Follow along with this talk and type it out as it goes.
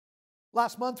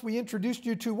Last month, we introduced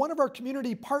you to one of our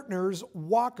community partners,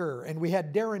 Walker, and we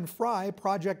had Darren Fry,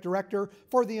 Project Director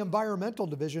for the Environmental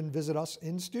Division, visit us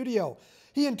in studio.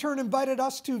 He in turn invited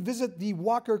us to visit the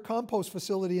Walker compost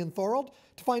facility in Thorold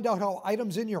to find out how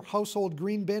items in your household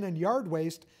green bin and yard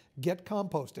waste get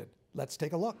composted. Let's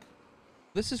take a look.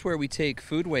 This is where we take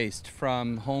food waste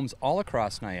from homes all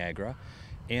across Niagara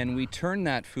and we turn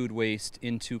that food waste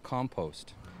into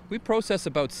compost. We process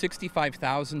about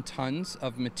 65,000 tons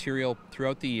of material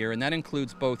throughout the year, and that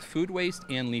includes both food waste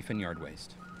and leaf and yard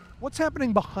waste. What's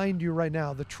happening behind you right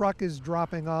now? The truck is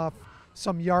dropping off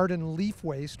some yard and leaf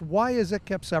waste. Why is it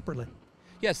kept separately?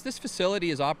 Yes, this facility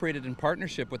is operated in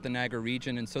partnership with the Niagara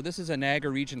region, and so this is a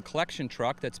Niagara region collection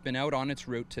truck that's been out on its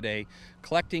route today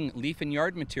collecting leaf and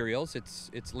yard materials.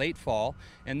 It's late fall,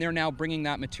 and they're now bringing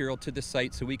that material to the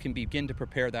site so we can begin to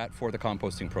prepare that for the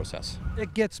composting process.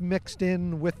 It gets mixed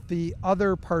in with the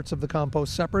other parts of the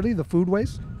compost separately, the food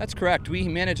waste? That's correct. We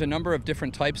manage a number of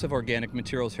different types of organic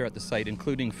materials here at the site,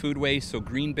 including food waste, so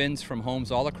green bins from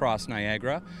homes all across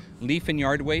Niagara, leaf and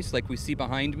yard waste like we see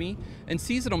behind me, and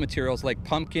seasonal materials like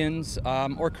pumpkins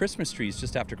or Christmas trees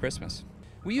just after Christmas.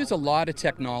 We use a lot of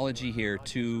technology here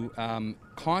to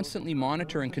constantly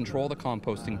monitor and control the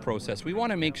composting process. We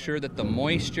want to make sure that the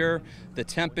moisture, the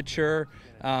temperature,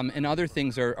 and other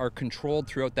things are controlled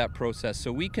throughout that process,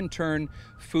 so we can turn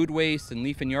food waste and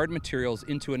leaf and yard materials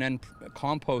into an end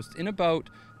compost in about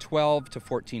 12 to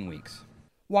 14 weeks.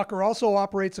 Walker also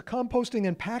operates a composting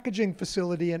and packaging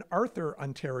facility in Arthur,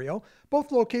 Ontario.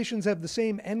 Both locations have the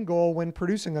same end goal when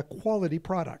producing a quality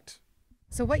product.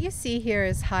 So what you see here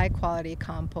is high quality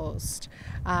compost.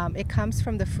 It comes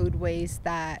from the food waste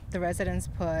that the residents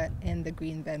put in the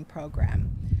green bin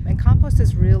program. And compost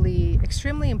is really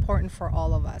extremely important for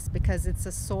all of us because it's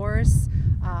a source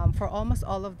for almost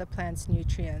all of the plant's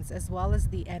nutrients, as well as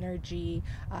the energy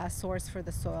source for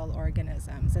the soil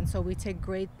organisms. And so we take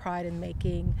great pride in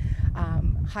making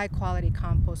high quality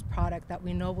compost product that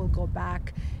we know will go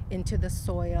back into the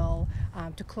soil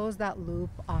to close that loop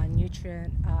on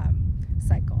nutrient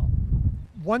cycle.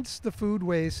 Once the food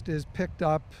waste is picked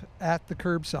up at the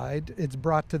curbside, it's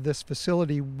brought to this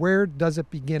facility. Where does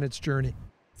it begin its journey?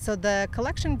 So the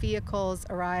collection vehicles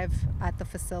arrive at the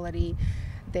facility.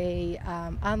 They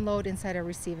unload inside a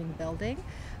receiving building.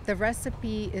 The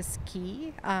recipe is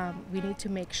key. We need to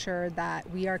make sure that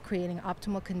we are creating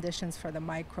optimal conditions for the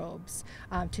microbes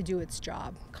to do its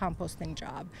job, composting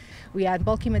job. We add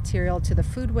bulky material to the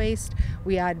food waste.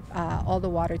 We add all the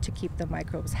water to keep the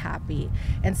microbes happy.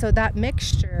 And so that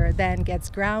mixture then gets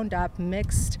ground up,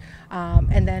 mixed,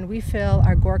 and then we fill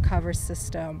our GORE cover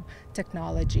system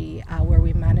technology where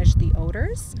we manage the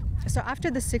odors. So after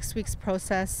the 6 weeks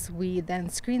process, we then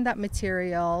screen that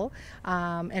material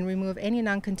and remove any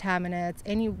non-contaminants,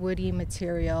 any woody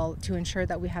material to ensure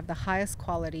that we have the highest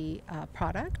quality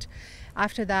product.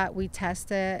 After that, we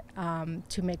test it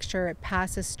to make sure it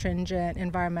passes stringent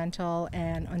environmental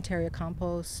and Ontario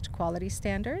compost quality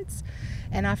standards.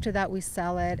 And after that, we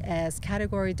sell it as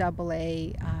category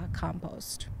AA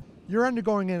compost. You're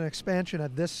undergoing an expansion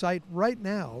at this site right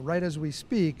now, right as we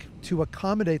speak, to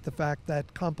accommodate the fact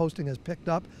that composting has picked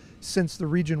up since the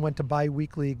region went to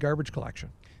bi-weekly garbage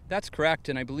collection. That's correct,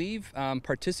 and I believe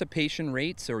participation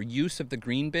rates or use of the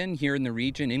green bin here in the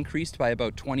region increased by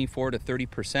about 24 to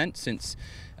 30% since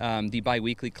the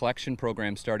bi-weekly collection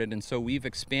program started, and so we've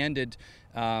expanded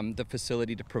the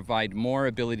facility to provide more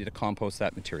ability to compost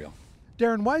that material.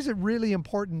 Darren, why is it really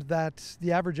important that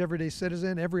the average everyday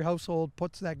citizen, every household,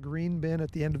 puts that green bin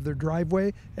at the end of their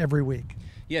driveway every week?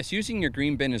 Yes, using your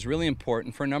green bin is really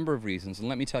important for a number of reasons, and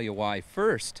let me tell you why.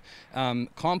 First,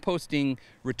 composting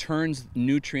returns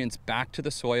nutrients back to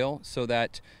the soil so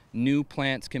that new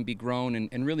plants can be grown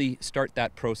and really start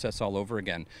that process all over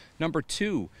again. Number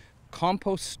two,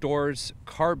 compost stores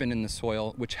carbon in the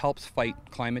soil, which helps fight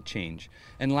climate change.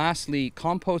 And lastly,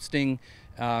 composting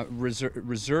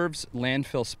reserves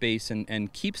landfill space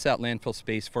and keeps that landfill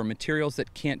space for materials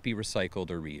that can't be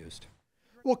recycled or reused.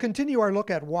 We'll continue our look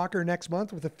at Walker next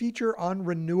month with a feature on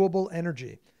renewable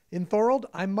energy. In Thorold,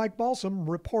 I'm Mike Balsom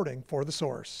reporting for The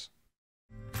Source.